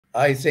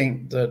I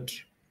think that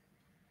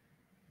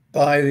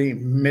by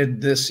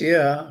mid this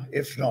year,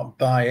 if not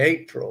by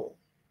April,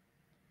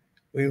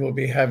 we will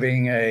be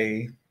having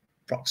a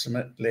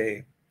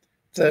approximately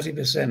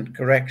 30%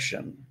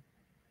 correction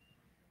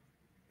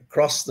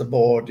across the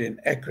board in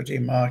equity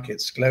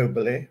markets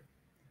globally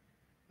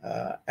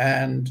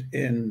and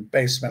in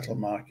base metal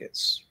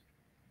markets.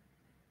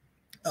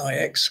 I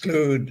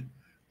exclude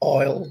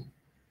oil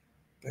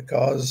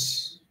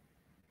because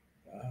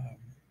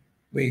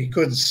we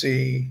could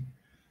see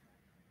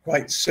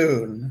quite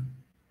soon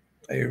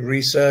a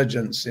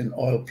resurgence in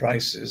oil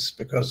prices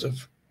because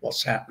of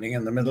what's happening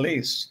in the Middle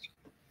East.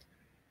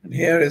 And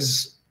here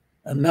is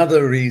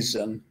another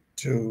reason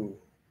to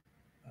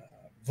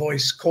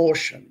voice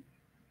caution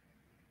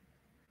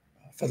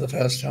for the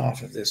first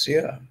half of this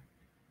year.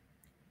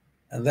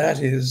 And that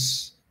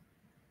is,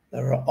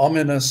 there are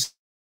ominous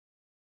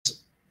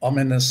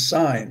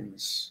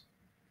signs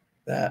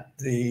that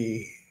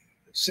the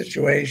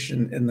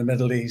situation in the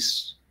Middle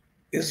East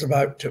is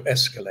about to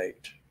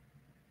escalate.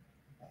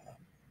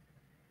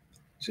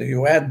 So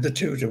you add the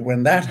two to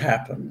when that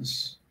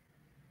happens,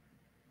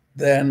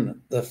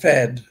 then the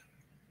Fed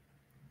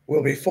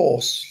will be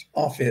forced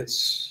off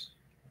its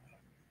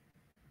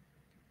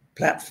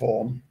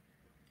platform.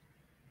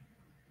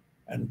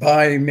 And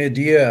by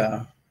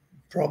mid-year,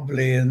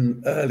 probably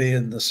early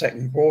in the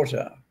second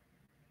quarter,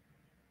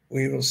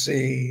 we will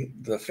see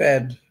the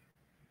Fed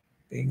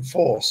being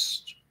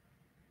forced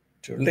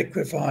to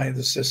liquefy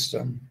the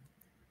system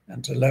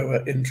and to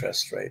lower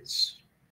interest rates.